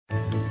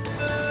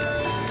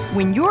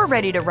When you're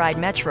ready to ride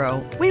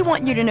Metro, we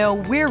want you to know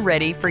we're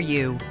ready for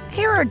you.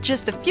 Here are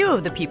just a few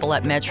of the people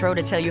at Metro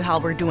to tell you how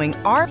we're doing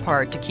our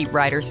part to keep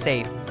riders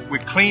safe. We're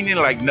cleaning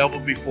like never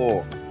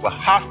before with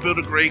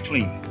hospital-grade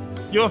cleaning.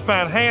 You'll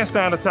find hand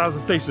sanitizer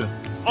stations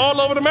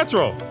all over the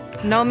Metro.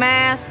 No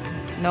mask,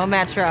 no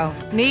Metro.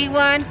 Need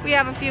one? We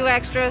have a few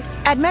extras.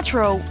 At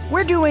Metro,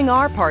 we're doing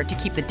our part to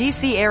keep the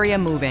D.C. area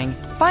moving.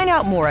 Find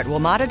out more at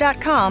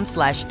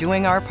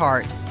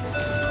WMATA.com/doingourpart.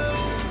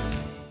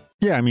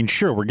 Yeah, I mean,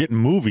 sure, we're getting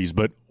movies,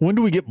 but when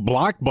do we get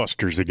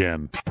blockbusters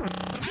again?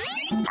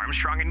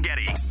 Armstrong and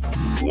Getty.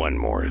 One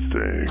more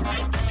thing.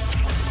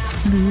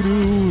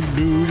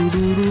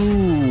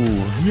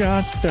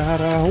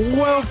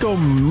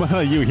 Welcome.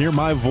 You hear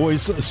my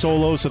voice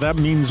solo, so that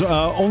means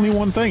only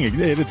one thing.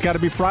 It's got to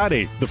be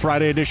Friday, the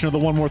Friday edition of the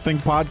One More Thing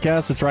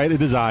podcast. That's right,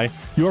 it is I,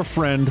 your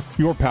friend,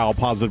 your pal,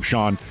 Positive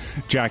Sean.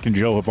 Jack and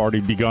Joe have already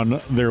begun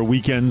their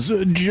weekends.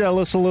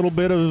 Jealous a little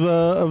bit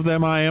of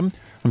them, I am.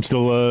 I'm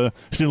still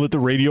at the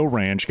Radio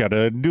Ranch. Got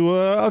to do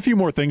a few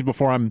more things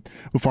before I'm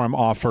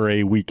off for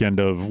a weekend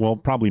of, well,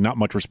 probably not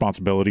much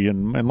responsibility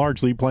and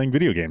largely playing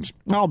video games.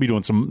 I'll be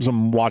doing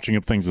some watching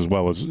of things as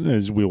well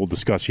as we will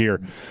discuss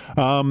here.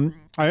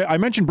 I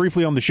mentioned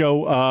briefly on the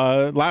show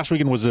last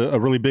weekend was a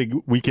really big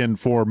weekend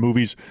for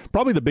movies.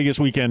 Probably the biggest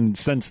weekend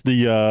since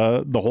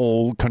the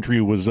whole country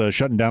was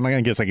shutting down.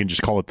 I guess I can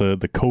just call it the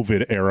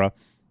COVID era.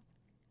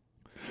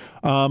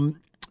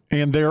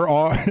 And there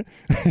are,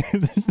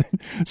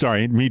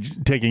 sorry, me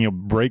taking a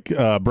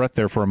breath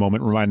there for a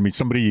moment reminded me,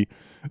 somebody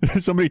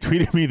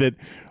tweeted me that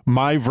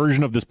my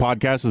version of this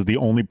podcast is the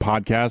only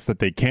podcast that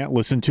they can't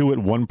listen to at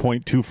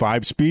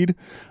 1.25 speed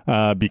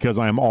because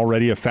I am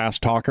already a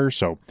fast talker.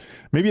 So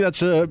maybe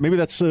that's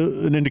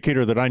an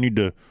indicator that I need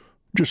to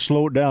just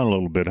slow it down a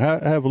little bit,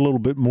 have a little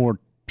bit more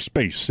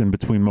space in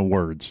between my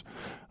words.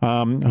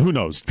 Who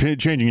knows?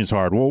 Changing is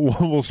hard.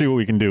 We'll see what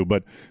we can do,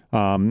 but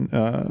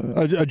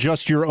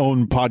adjust your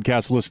own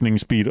podcast listening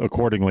speed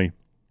accordingly.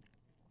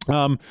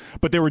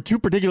 But there were two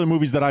particular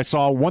movies that I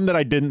saw. One that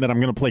I didn't, that I'm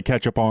going to play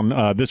catch up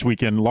on this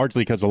weekend,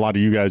 largely because a lot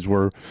of you guys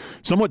were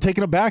somewhat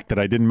taken aback that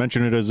I didn't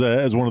mention it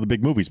as one of the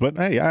big movies. But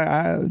hey,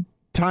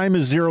 time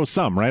is zero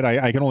sum, right?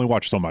 I can only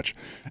watch so much,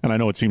 and I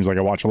know it seems like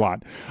I watch a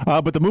lot.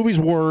 But the movies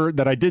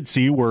that I did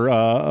see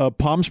were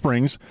Palm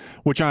Springs,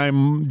 which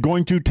I'm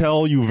going to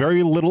tell you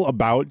very little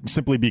about,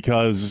 simply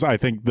because I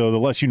think the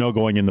less you know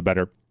going in, the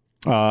better.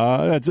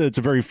 It's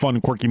a very fun,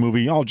 quirky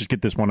movie. I'll just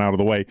get this one out of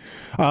the way.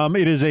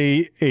 It is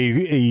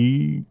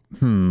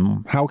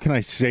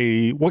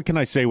what can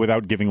I say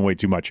without giving away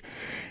too much?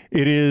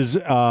 It is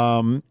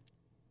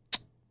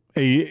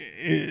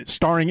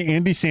starring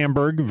Andy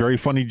Samberg, very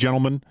funny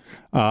gentleman,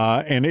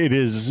 and it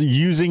is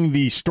using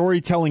the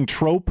storytelling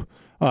trope,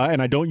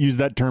 and I don't use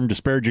that term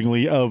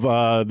disparagingly, of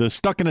the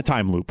stuck in a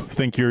time loop.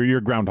 Think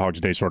your Groundhog's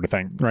Day sort of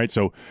thing, right?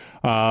 So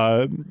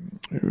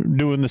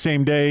doing the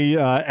same day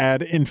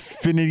ad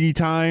infinity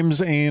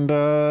times, and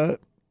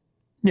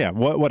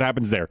what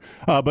happens there?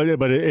 But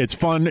it's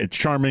fun, it's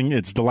charming,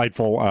 it's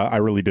delightful. I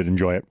really did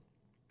enjoy it.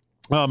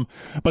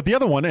 But the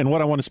other one, and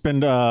what I want to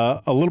spend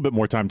a little bit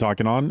more time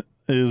talking about,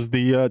 was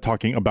The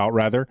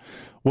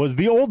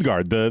Old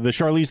Guard, the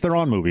Charlize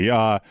Theron movie,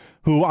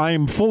 who I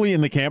am fully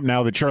in the camp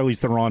now that Charlize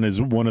Theron is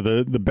one of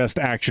the best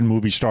action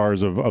movie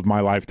stars of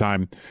my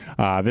lifetime.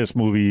 This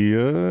movie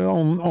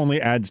only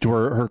adds to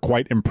her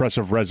quite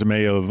impressive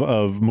resume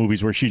of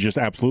movies where she just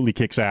absolutely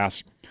kicks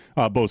ass,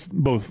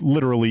 both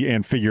literally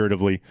and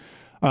figuratively.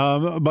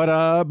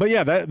 But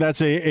yeah,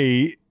 that's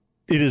it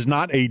is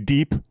not a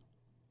deep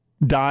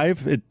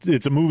dive.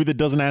 It's a movie that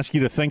doesn't ask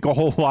you to think a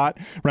whole lot,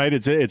 right?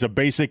 It's a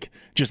basic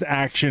just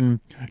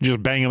action,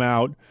 just bang them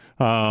out,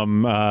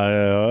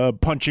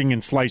 punching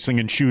and slicing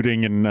and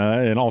shooting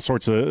and all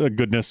sorts of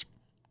goodness.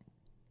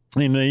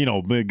 And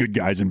good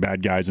guys and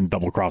bad guys and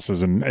double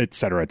crosses and et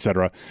cetera, et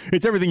cetera.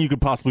 It's everything you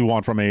could possibly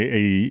want from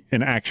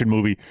an action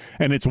movie,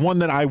 and it's one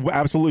that I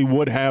absolutely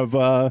would have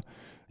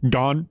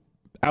gone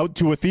out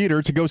to a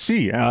theater to go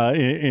see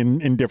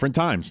in different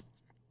times.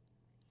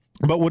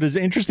 But what is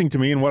interesting to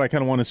me, and what I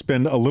kind of want to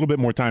spend a little bit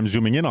more time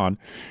zooming in on,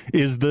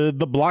 is the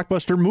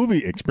blockbuster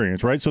movie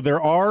experience, right? So there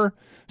are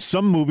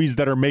some movies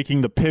that are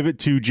making the pivot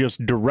to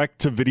just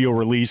direct-to-video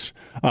release,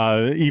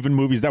 even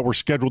movies that were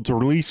scheduled to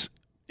release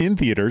in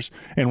theaters.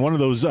 And one of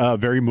those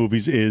very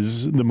movies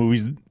is the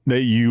movies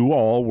that you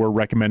all were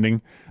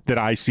recommending that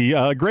I see,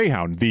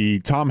 Greyhound, the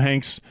Tom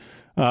Hanks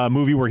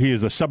movie where he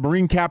is a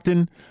submarine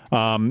captain.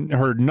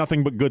 Heard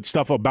nothing but good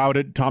stuff about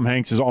it. Tom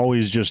Hanks is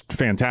always just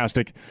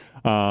fantastic.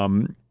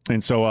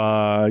 And so,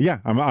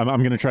 I'm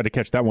going to try to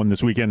catch that one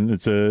this weekend.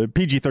 It's a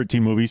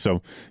PG-13 movie,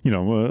 so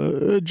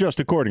adjust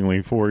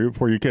accordingly for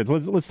your kids.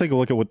 Let's take a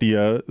look at what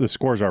the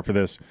scores are for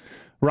this.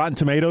 Rotten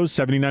Tomatoes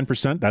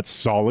 79%. That's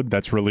solid.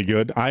 That's really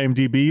good.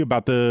 IMDb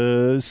about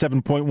the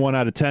 7.1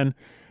 out of 10.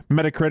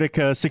 Metacritic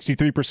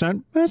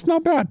 63%. That's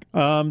not bad.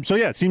 So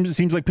yeah, it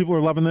seems like people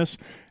are loving this.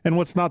 And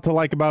what's not to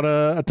like about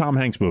a Tom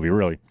Hanks movie,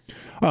 really?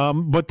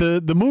 But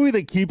the movie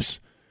that keeps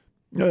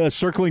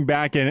circling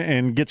back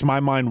and gets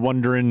my mind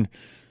wondering,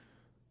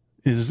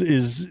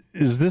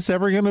 is this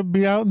ever going to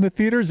be out in the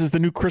theaters? Is the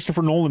new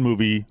Christopher Nolan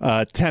movie,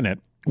 Tenet,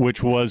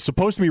 which was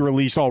supposed to be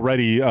released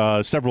already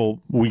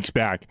several weeks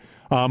back,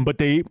 but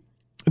they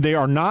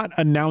are not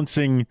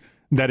announcing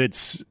that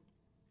it's.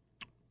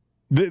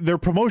 Their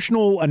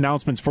promotional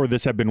announcements for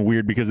this have been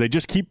weird because they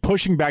just keep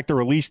pushing back the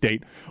release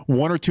date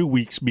 1 or 2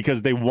 weeks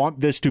because they want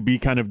this to be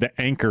kind of the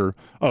anchor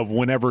of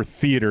whenever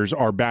theaters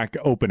are back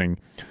opening.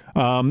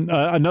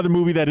 Another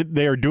movie that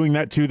they are doing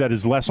that to that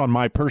is less on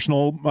my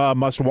personal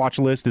must-watch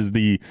list is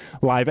the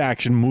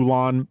live-action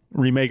Mulan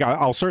remake.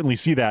 I'll certainly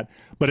see that,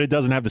 but it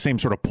doesn't have the same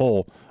sort of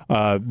pull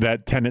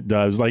that Tenet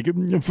does. Like,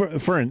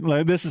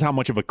 this is how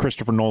much of a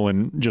Christopher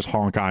Nolan just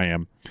honk I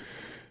am.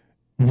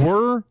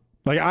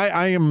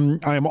 I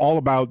am all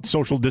about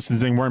social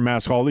distancing, wearing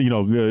masks.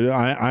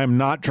 I am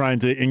not trying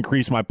to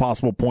increase my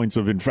possible points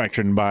of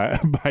infection by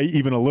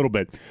even a little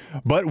bit.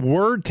 But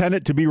were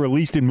Tenet to be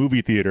released in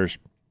movie theaters,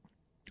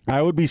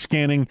 I would be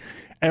scanning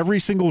every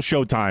single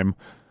showtime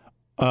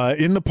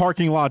in the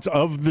parking lots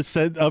of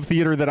the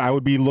theater that I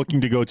would be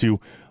looking to go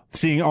to,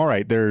 seeing, all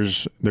right,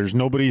 there's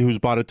nobody who's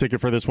bought a ticket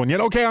for this one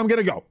yet. Okay, I'm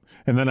gonna go.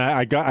 And then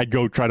I'd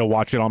go try to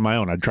watch it on my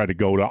own. I'd try to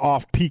go to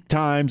off-peak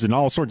times and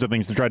all sorts of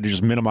things to try to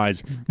just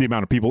minimize the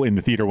amount of people in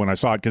the theater when I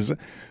saw it. Because,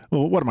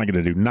 well, what am I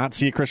going to do? Not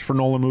see a Christopher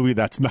Nolan movie?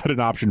 That's not an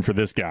option for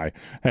this guy,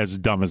 as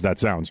dumb as that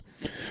sounds.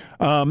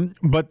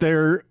 But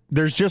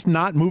there's just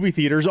not movie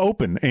theaters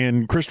open.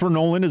 And Christopher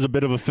Nolan is a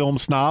bit of a film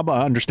snob,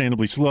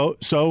 understandably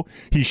so.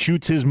 He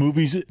shoots his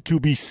movies to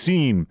be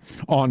seen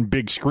on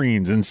big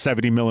screens and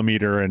 70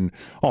 millimeter and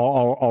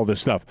all this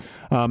stuff.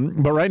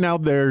 But right now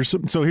here,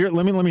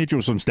 let me hit you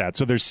with some stats.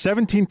 So there's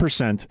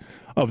 17%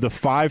 of the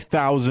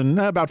 5,000,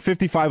 about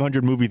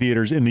 5,500 movie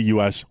theaters in the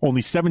U.S.,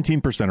 only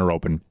 17% are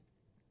open.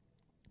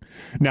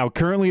 Now,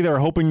 currently, they're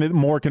hoping that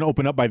more can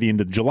open up by the end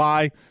of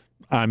July.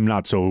 I'm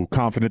not so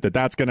confident that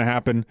that's going to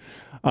happen.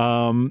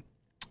 Those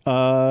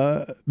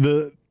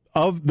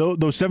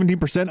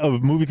 17%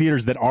 of movie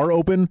theaters that are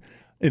open,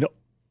 an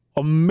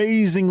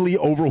amazingly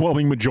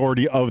overwhelming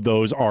majority of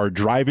those are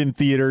drive-in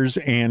theaters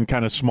and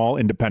kind of small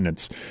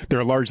independents.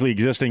 They're largely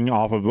existing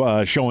off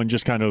of showing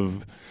just kind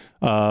of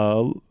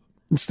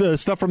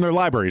stuff from their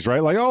libraries,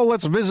 right? Like, oh,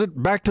 let's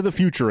visit Back to the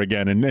Future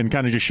again and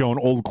kind of just showing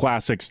old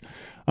classics.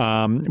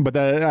 But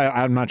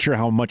I'm not sure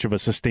how much of a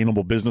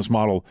sustainable business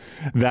model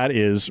that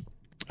is.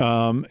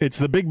 It's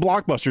the big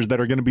blockbusters that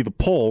are going to be the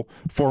pull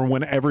for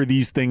whenever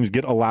these things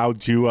get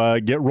allowed to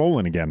get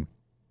rolling again.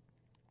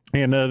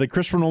 And the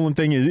Christopher Nolan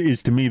thing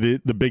is to me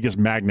the biggest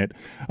magnet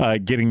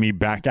getting me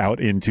back out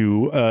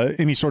into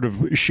any sort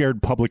of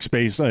shared public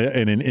space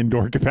in an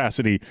indoor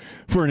capacity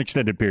for an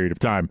extended period of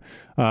time.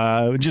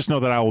 Just know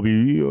that I will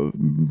be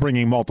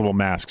bringing multiple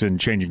masks and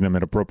changing them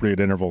at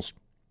appropriate intervals.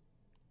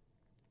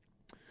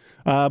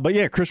 But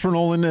yeah, Christopher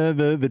Nolan,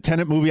 the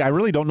Tenet movie, I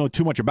really don't know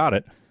too much about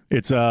it.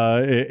 It's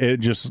I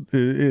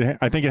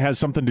think it has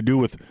something to do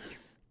with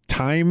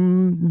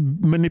time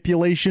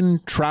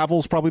manipulation.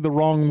 Travel's probably the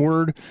wrong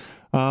word.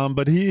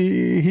 But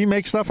he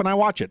makes stuff and I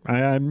watch it.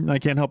 I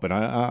can't help it.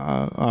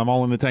 I'm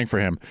all in the tank for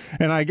him.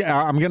 And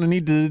I'm going to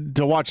need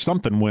to watch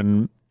something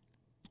when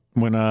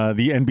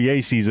the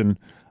NBA season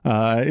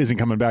isn't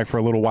coming back for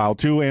a little while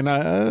too.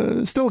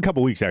 And still a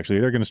couple weeks, actually.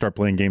 They're going to start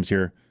playing games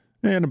here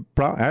and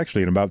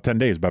actually in about 10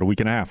 days, about a week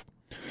and a half.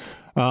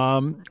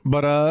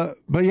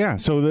 But yeah,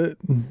 so the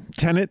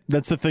Tenet,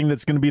 that's the thing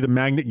that's going to be the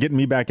magnet getting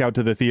me back out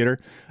to the theater.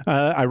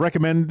 I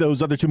recommend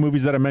those other two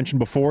movies that I mentioned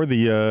before,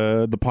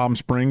 the Palm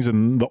Springs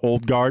and the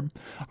Old Guard.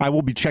 I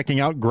will be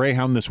checking out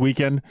Greyhound this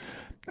weekend.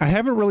 I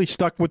haven't really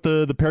stuck with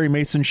the Perry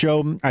Mason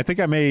show. I think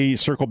I may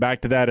circle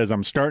back to that as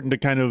I'm starting to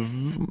kind of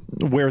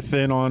wear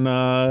thin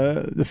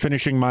on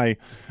finishing my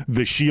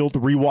The Shield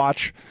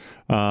rewatch.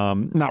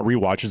 Not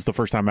rewatch, it's the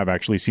first time I've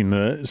actually seen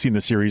the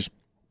series.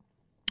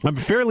 I'm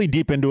fairly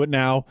deep into it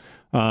now.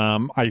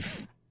 I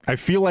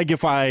feel like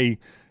if I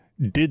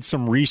did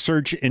some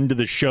research into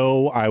the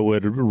show, I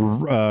would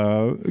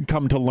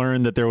come to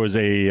learn that there was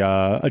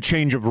a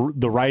change of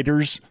the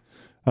writers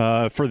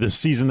for the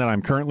season that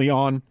I'm currently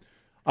on.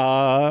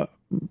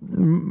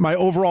 My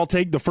overall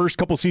take, the first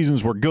couple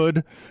seasons were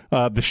good.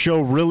 The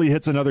show really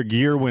hits another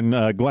gear when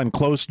Glenn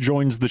Close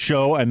joins the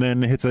show, and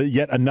then hits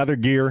yet another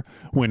gear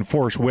when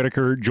Forrest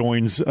Whitaker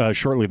joins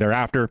shortly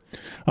thereafter.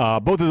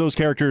 Both of those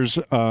characters,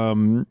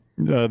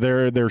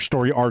 their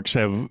story arcs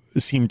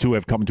seemed to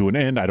have come to an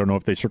end. I don't know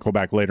if they circle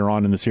back later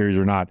on in the series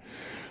or not.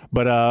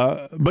 But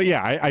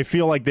yeah, I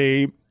feel like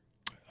they,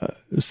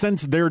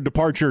 since their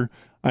departure,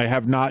 I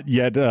have not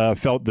yet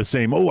felt the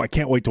same, I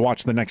can't wait to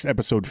watch the next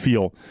episode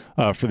feel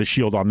for The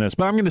Shield on this.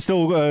 But I'm going to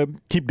still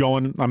keep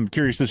going. I'm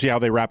curious to see how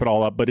they wrap it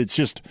all up. But it's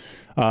just,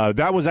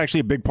 that was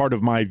actually a big part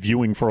of my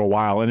viewing for a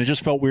while. And it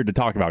just felt weird to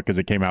talk about because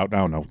it came out, I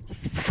don't know,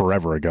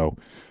 forever ago.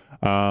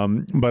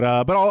 But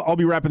I'll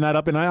be wrapping that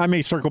up. And I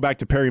may circle back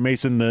to Perry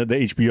Mason, the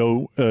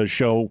HBO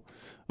show,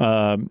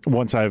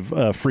 once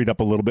I've freed up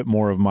a little bit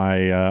more of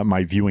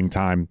my viewing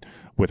time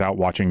without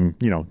watching,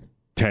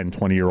 10,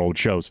 20-year-old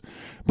shows.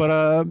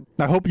 But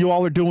I hope you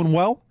all are doing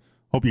well.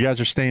 Hope you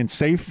guys are staying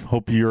safe.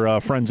 Hope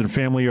your friends and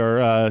family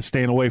are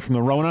staying away from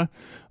the Rona.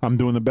 I'm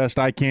doing the best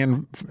I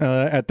can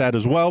at that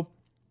as well.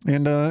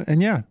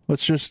 And yeah,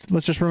 let's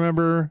just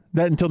remember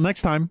that until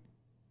next time.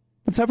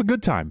 Let's have a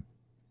good time.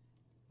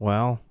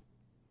 Well,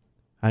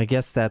 I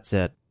guess that's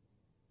it.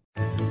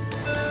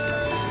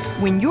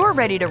 When you're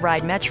ready to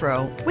ride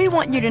Metro, we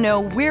want you to know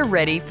we're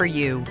ready for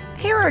you.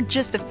 Here are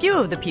just a few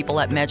of the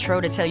people at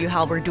Metro to tell you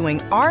how we're doing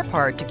our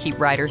part to keep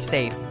riders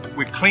safe.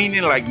 We're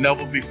cleaning like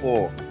never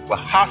before with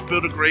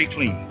hospital-grade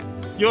cleaning.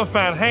 You'll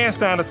find hand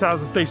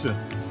sanitizer stations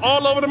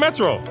all over the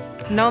Metro.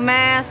 No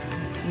mask,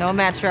 no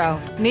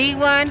Metro. Need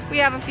one? We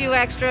have a few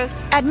extras.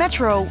 At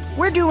Metro,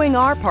 we're doing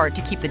our part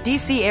to keep the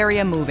D.C.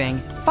 area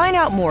moving. Find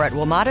out more at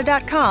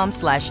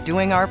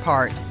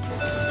WMATA.com/doingourpart.